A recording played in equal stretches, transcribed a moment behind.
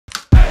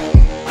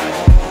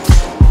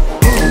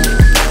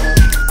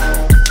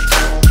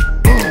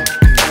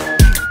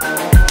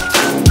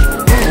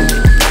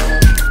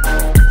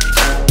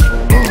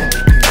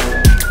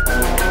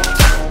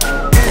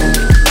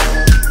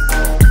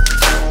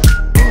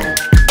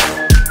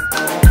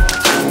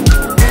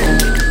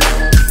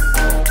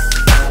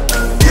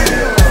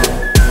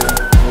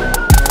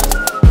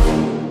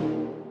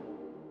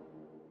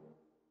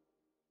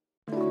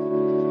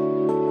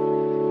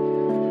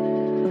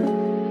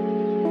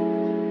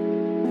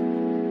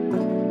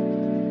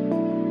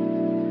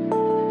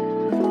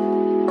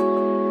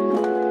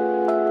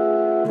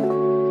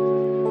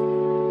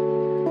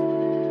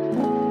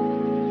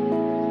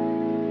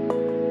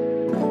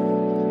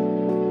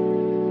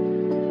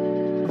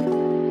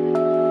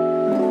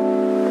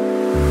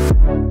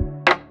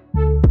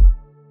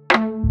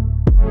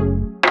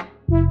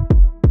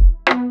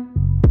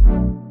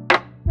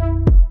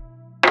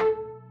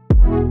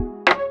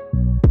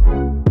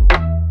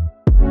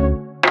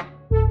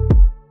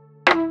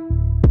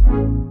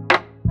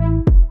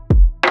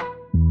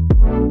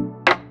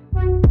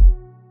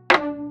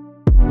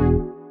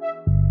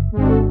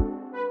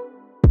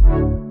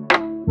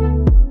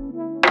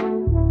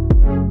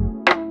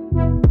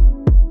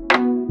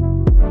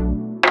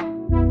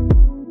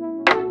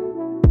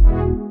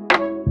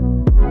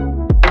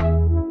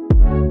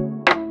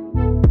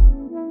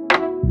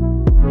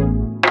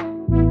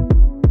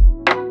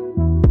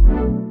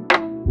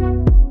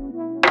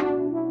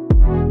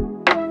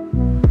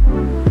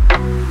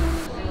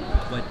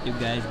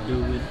guys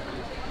doing?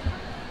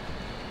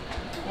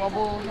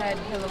 Wobble head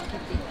Hello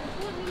Kitty.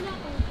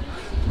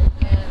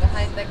 And the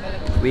high-tech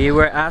electronic. We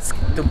were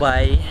asked to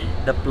buy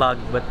the plug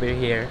but we're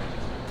here.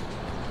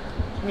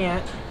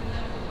 Yeah.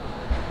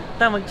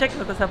 Mag-check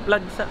na to sa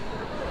plug sa...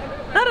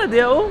 Tara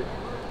di oh!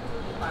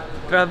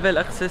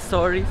 Travel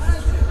accessories.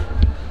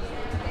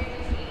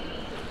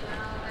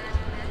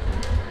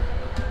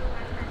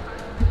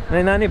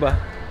 Nani ba?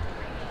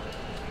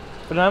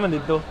 Pero naman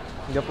dito.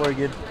 Singapore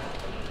gid.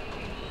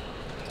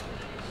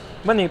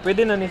 Man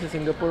pwede na ni sa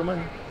Singapore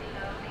man.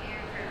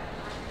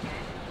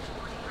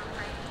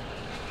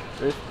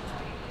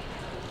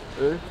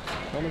 Earth.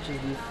 How much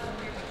is this?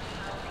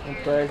 No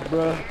price,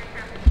 bro.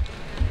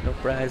 No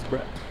price,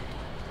 bro.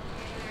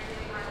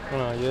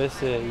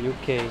 USA,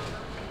 UK.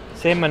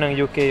 Same man ang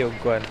UK o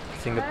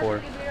Singapore.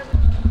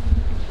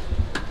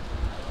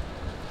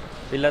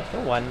 Pila to?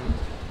 1.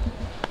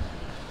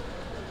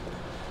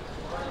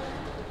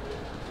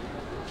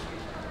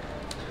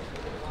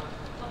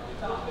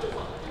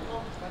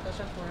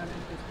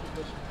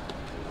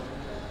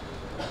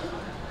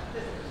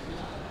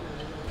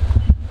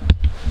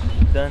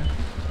 Done.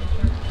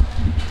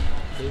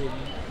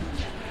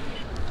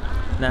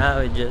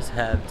 Now we just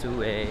have to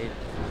wait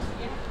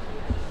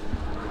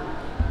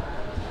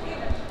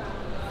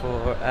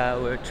for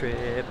our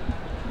trip.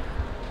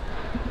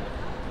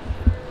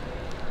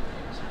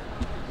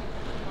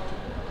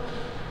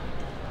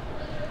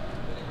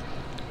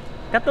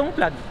 Katong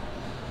plug.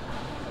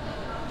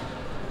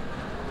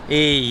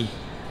 Hey,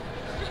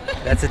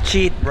 that's a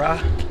cheat, bruh.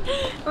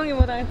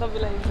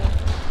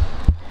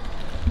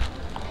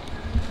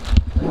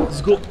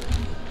 Let's go.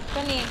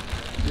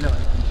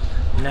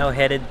 Now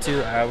headed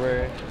to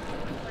our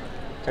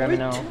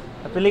terminal.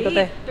 Apili ko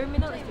te.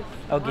 Terminal is this.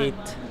 Oh,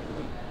 gate.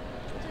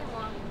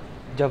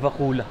 Java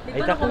Kula.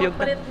 Ay, ta kuyog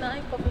ta.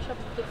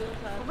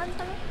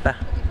 Ta.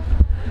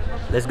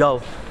 Let's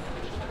go.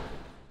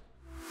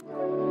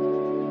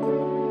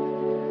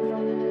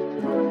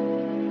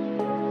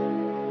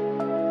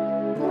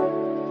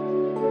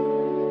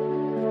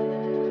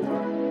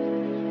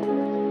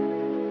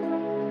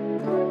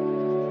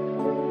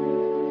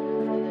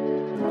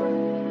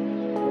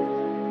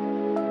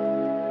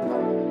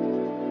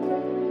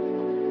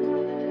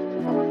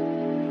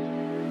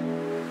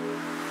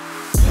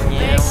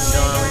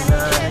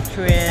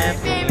 Trip,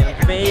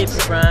 baby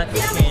rocket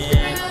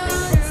ship.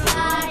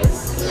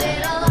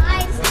 Little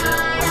lights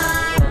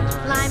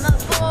climb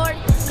aboard,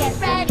 get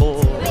ready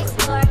to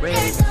explore.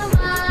 There's so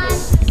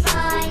much to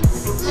find.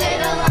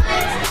 Little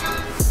lights.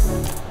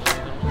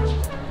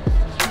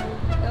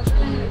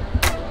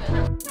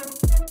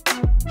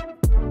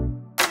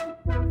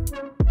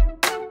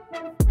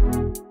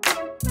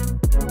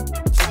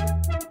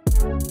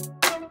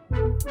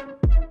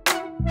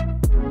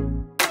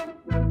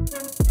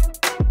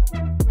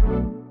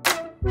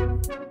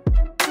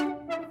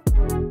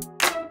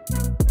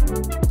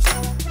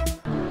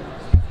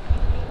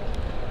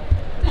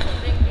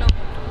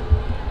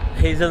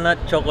 Hazelnut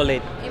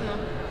chocolate. Imo.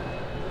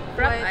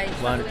 Frap ice.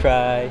 Wanna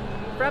try?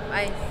 Frap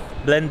ice.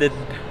 Blended.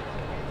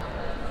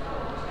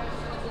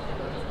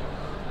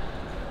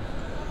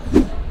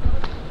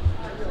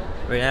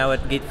 We're now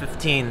at gate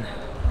 15. This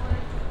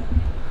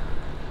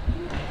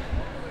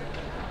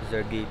is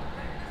our gate.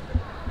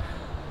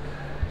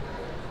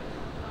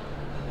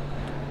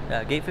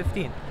 Yeah, gate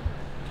 15.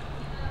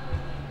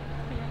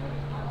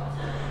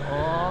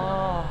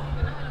 Oh,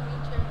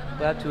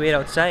 we have to wait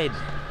outside.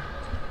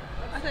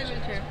 Asa yung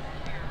wheelchair?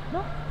 No.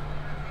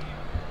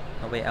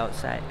 I'll wait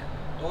outside.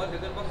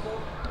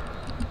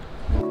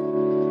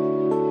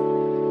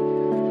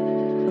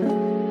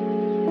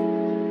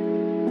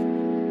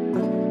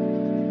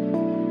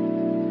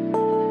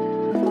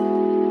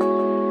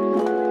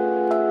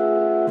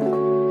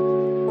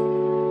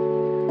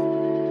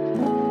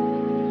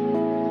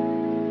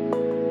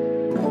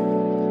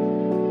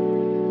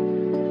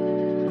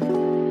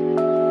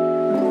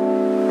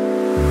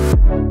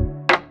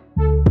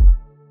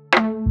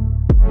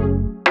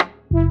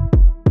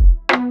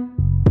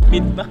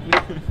 Feedback.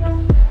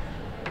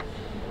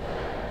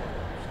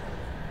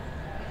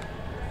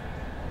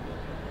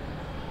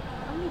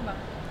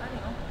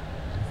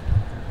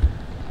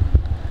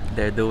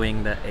 They're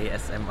doing the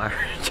ASMR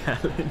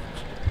challenge.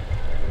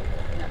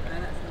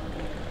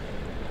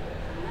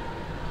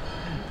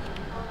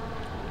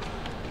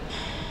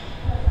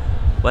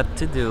 What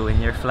to do when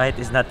your flight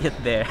is not yet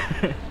there?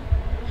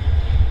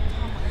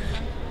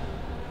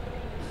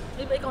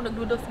 Di ba ikaw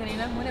nagdudos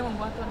kanina? Muna yung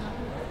buhaton na.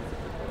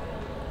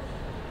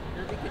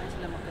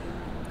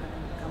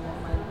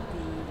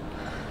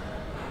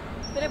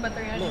 Pwede ba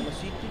ito yan?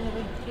 City na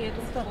ba? Kaya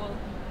itong school.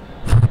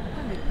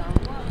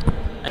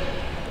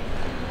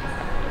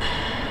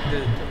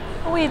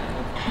 Oh wait,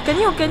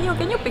 can you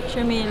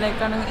picture me like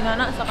kanang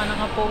inana sa kanang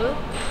pole?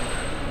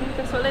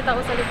 Kasi wala tao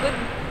sa likod.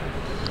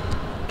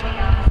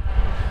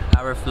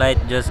 Our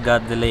flight just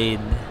got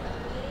delayed.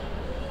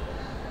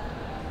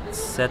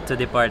 It's set to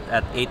depart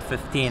at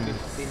 8:15.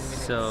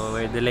 So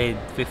we're delayed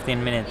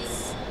 15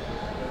 minutes.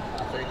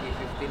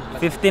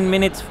 15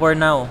 minutes for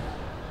now.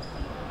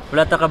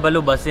 Wala ta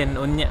kabalo basin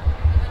unya.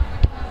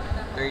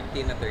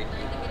 30 na 30.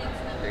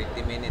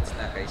 30 minutes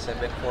na kay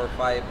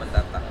 7:45 man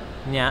tata.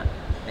 Nya.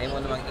 Ay mo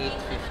namang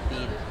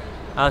 8:15.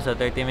 So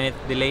 30 minutes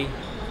delay.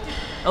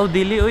 Oh,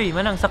 delay uy,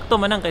 manang sakto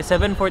manang kay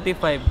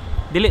 7:45.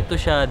 Dili to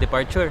siya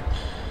departure.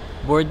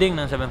 Boarding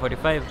ng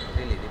 7:45.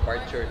 Really,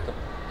 departure to.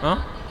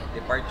 Huh?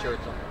 Departure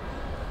to.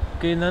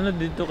 Kay nano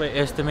dito kay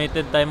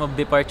estimated time of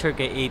departure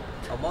kay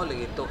 8. Mo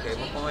lagi ito kay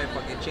mo pa may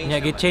pag-change. Nya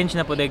gi-change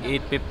na po dag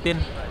 8:15.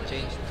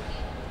 Change.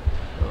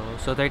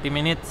 So 30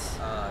 minutes.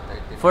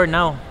 30. For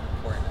now.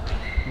 For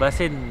now.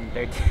 Basin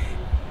 30.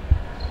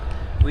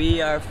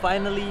 We are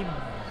finally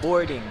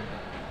boarding.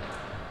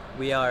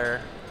 We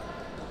are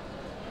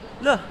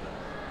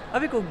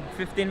abi ko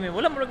 15 minutes.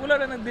 Wala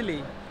ra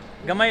nag-delay.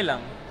 Gamay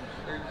lang.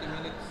 30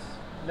 minutes.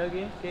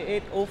 Lagi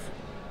kay 8 off.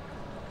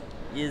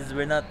 Yes,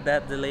 we're not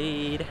that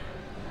delayed.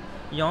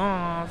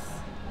 Yes.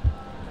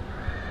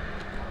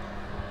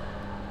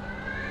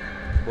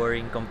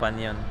 Boring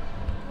companion.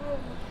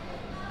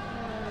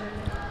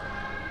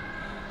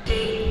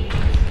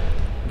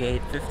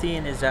 Gate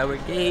 15 is our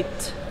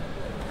gate,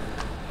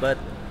 but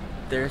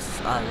there's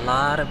a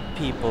lot of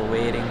people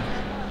waiting.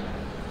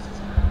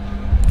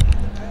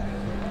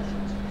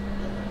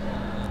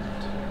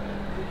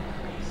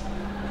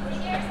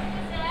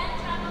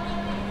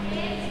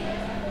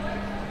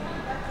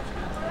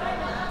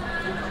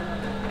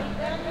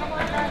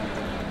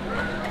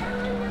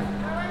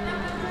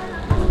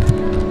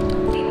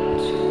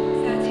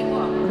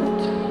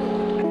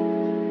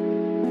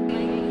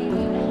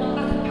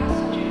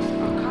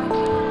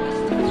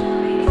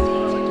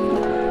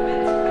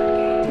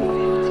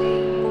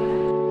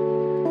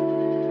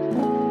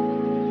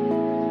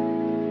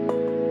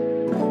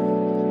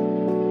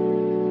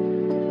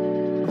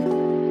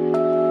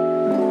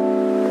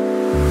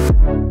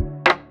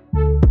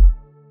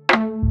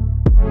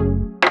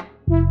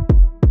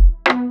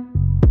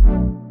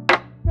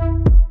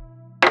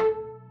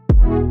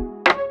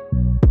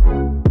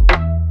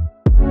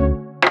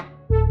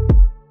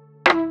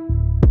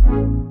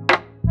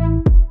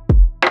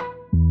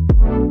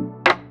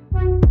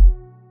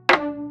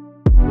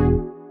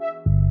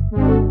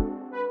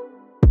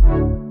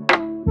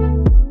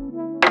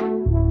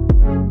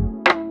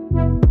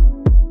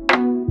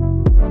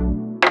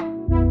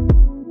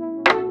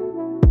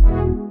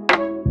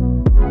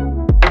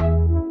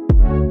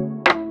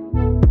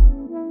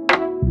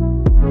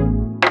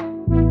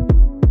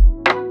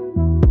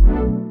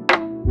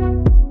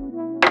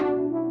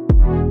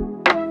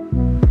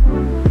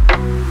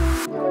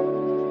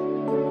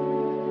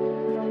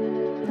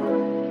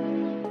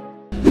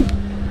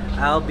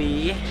 I'll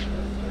be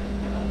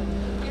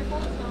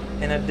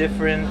in a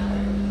different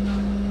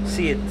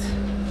seat.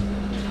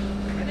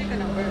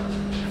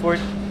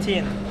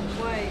 14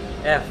 Why?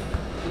 F.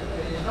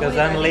 Because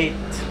I'm late.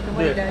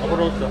 There, ako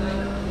also.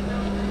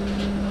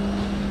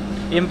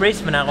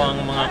 I-embrace mo na ako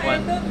ang mga kwan.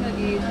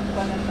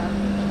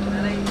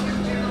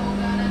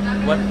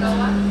 What?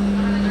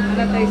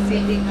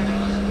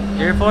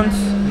 Earphones?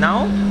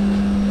 Now?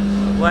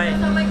 Why?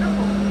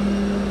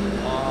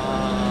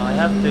 I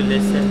have to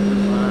listen to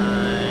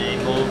my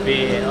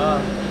movie. Oh,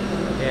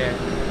 here.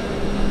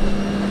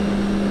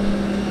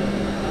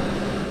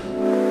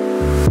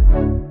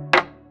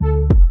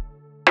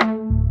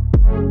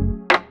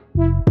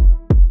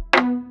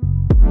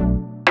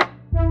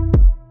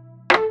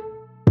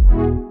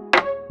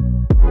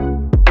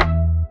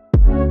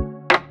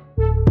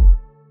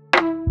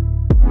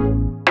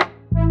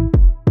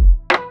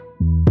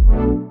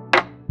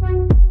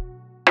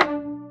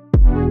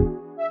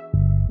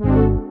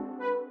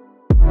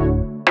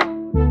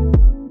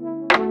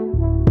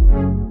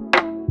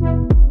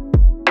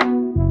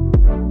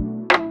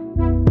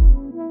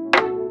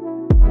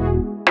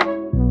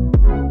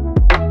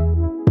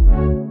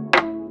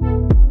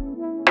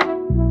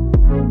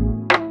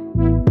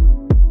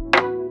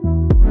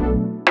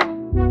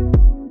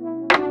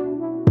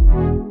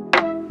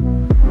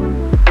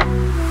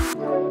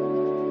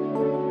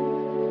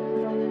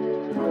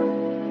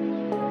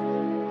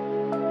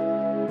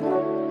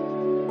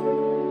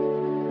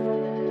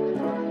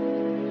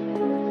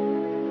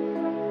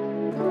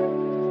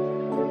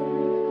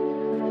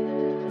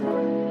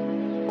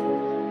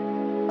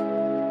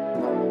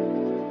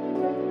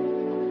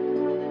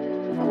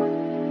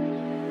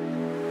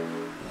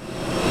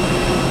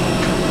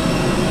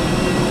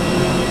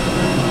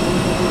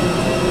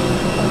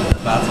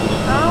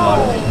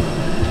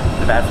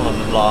 Battle of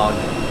the vlog.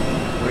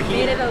 We're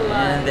Made here. it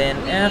alive. And then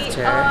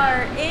after We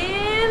are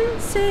in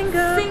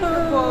Singapore.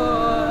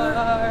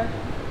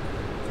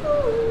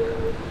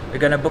 we're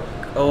gonna book.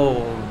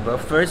 Oh, but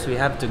first we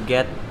have to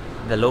get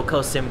the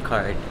local SIM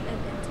card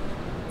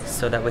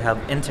so that we have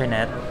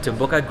internet to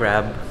book a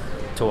Grab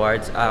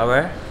towards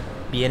our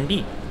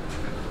B&B.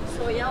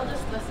 So y'all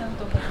just listen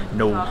to him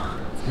No.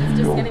 talk. It's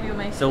just gonna be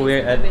my So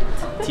we're at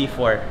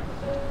T4.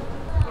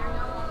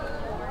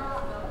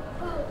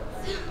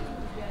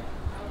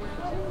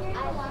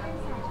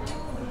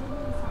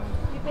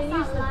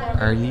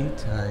 Are you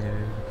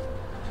tired?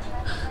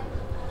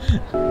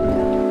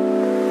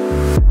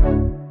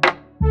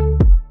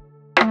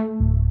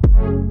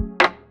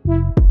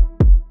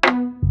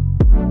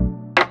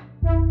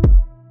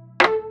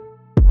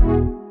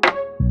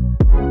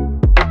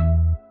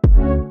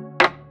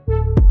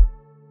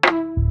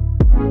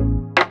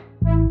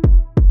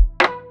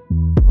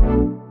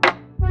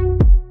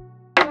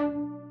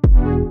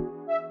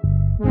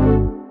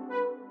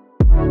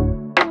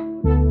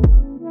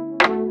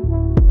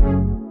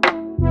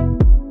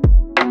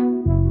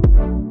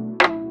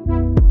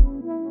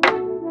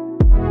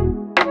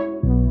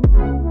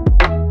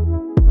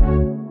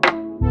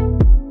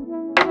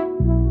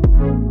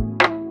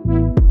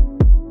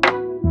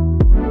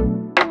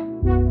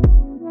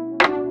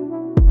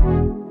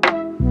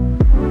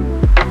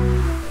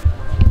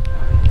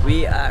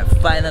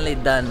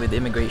 done with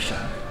immigration.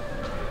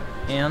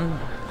 And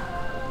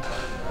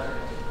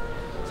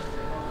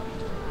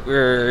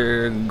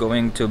we're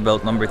going to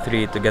belt number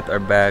 3 to get our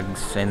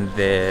bags and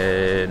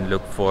then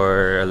look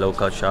for a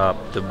local shop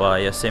to buy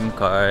a SIM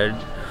card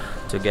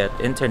to get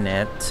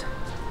internet.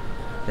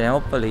 Then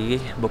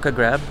hopefully book a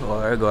Grab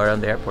or go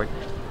around the airport.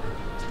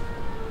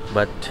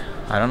 But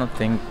I don't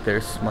think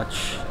there's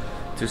much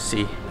to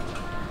see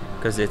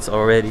because it's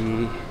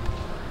already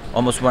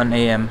almost 1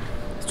 a.m.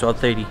 It's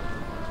 12:30.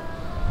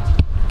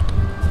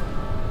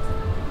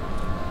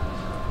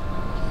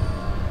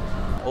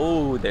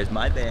 Oh, there's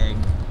my bag.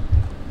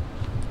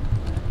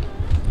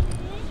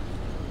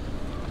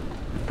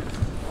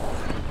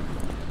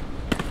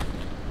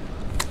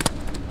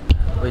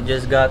 We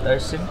just got our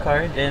SIM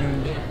card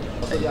and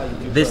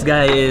this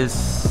guy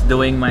is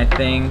doing my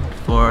thing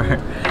for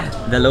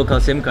the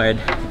local SIM card.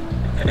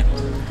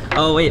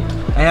 Oh wait,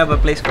 I have a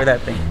place for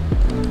that thing.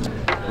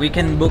 We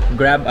can book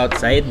Grab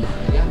outside.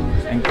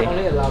 Okay.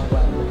 Only allow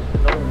Grab,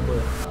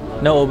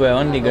 No no Uber. Uber,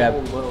 only Grab. No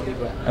Uber, only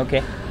Grab.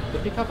 Okay. The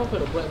pickup for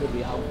the Grab will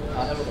be out.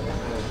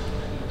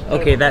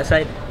 Okay, that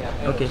side?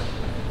 Yeah. Okay.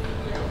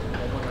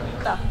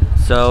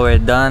 So we're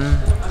done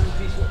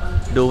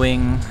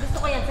doing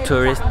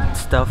tourist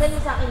stuff.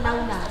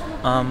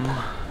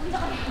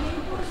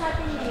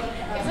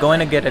 Going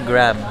to get a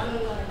Grab.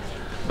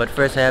 But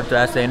first I have to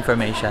ask the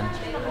information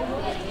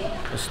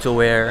as to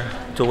where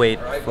to wait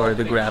for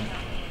the Grab.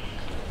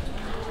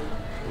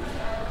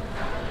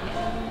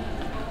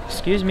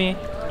 Excuse me.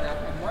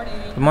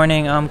 Good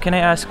morning. Can I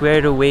ask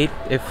where to wait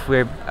if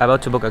we're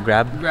about to book a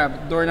Grab?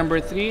 Grab door number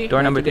 3.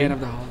 Door number to the 3? end of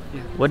the hall.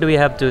 Yeah. What do we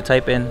have to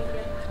type in?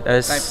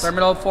 As Type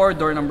terminal 4,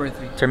 door number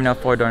 3. Terminal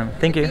 4 door.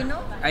 Thank you.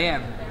 I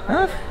am.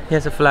 Ah, he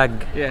has a flag.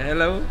 Yeah,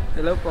 hello.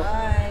 Hello po.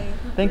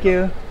 Thank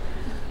you.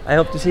 I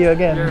hope to see you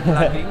again. You're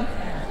vlogging?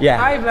 Yeah.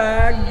 Hi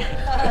vlog.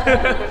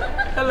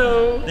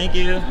 Hello. Thank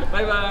you.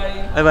 Bye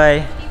bye. Bye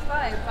bye.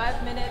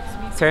 5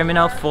 minutes.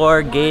 Terminal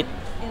 4 gate.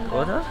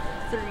 What?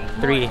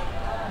 3.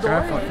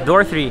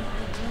 Door 3.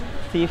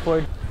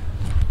 T4.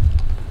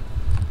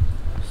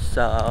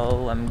 So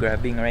I'm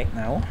grabbing right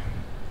now.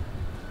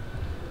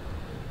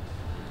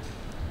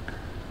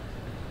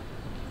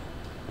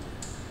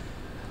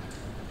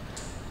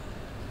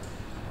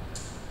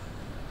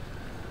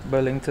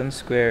 Burlington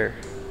Square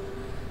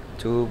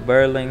to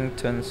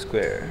Burlington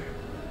Square.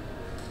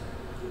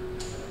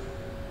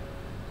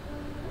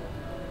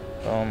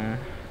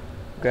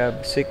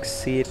 Grab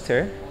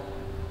 6-seater.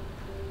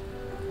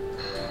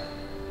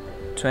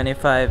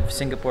 25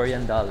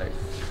 Singaporean dollars.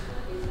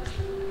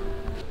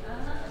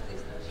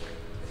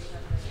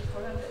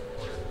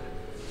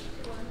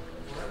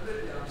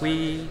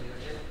 We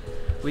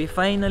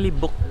finally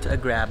booked a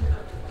Grab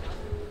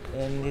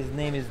and his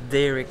name is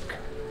Derek.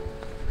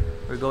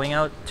 We're going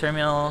out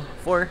Terminal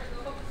 4.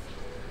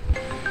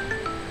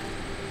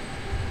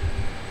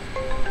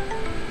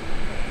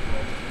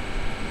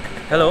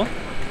 Hello?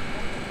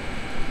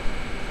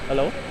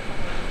 Hello?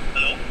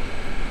 Hello.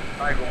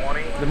 Hi, good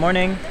morning. Good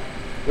morning.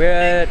 We're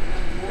at...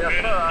 Yes,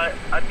 sir.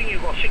 I think you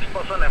got 6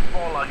 person and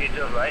 4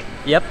 luggages, right?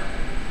 Yep.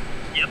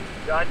 Yep.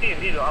 Yeah, I think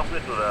you need to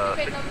upgrade to the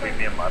 6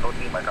 premium. I don't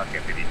think my car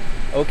can fit it.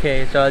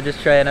 Okay, so I'll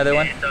just try another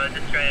one. So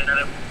just try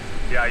another.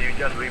 Yeah, you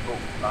just rebook.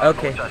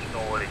 Okay. No charge,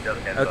 no worry,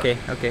 just cancel. Okay,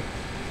 okay.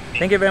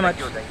 Thank you very much.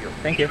 Thank you.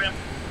 Thank you.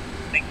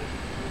 Thank you.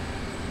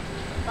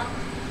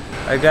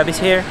 Our Grab is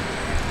here.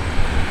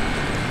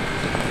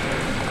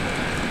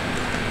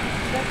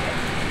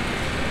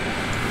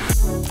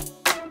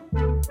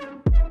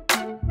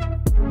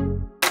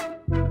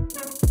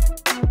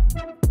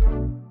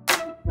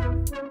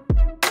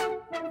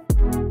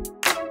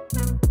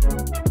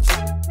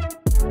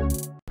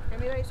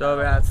 So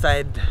we're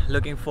outside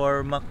looking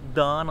for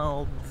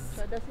McDonald's.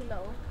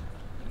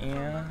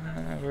 Yeah,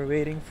 we're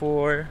waiting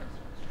for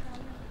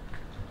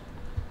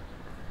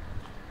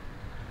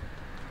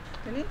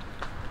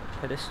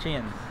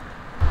pedestrians.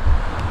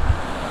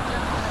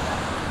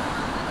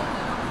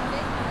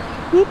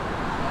 Whoop.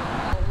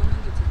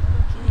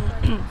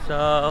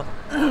 So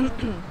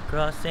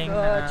crossing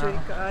now. Choy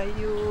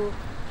kaayo.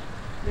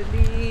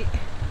 Dali.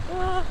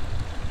 Ano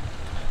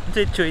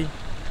si Choy?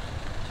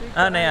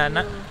 Ah,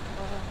 Nayana.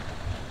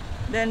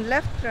 Then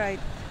left, right.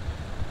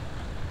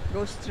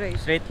 Go straight.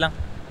 Straight lang.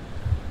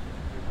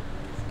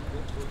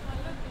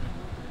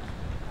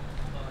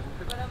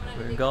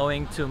 We're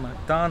going to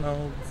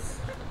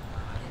McDonald's.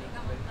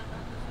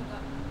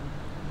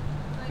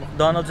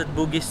 McDonald's at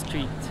Bugis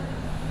Street.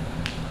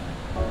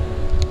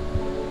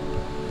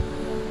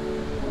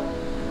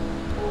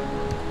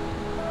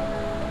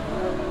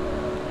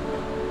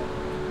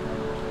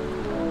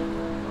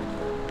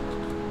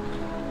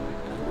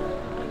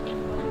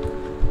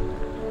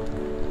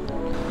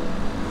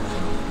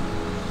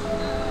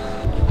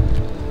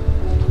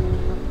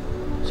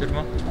 Sure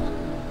mo?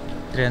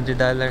 $300,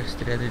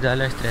 $300,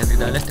 $300,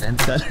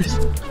 $300.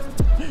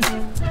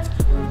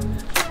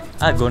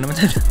 Ah, go naman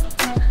tayo.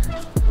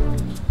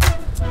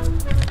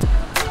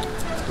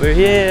 We're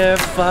here,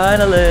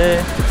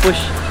 finally!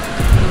 Push!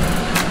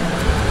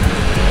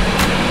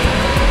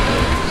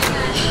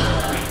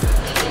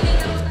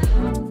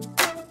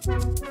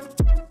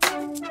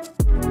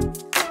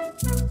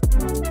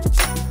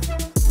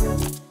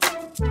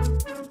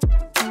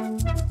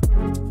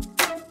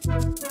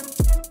 Thank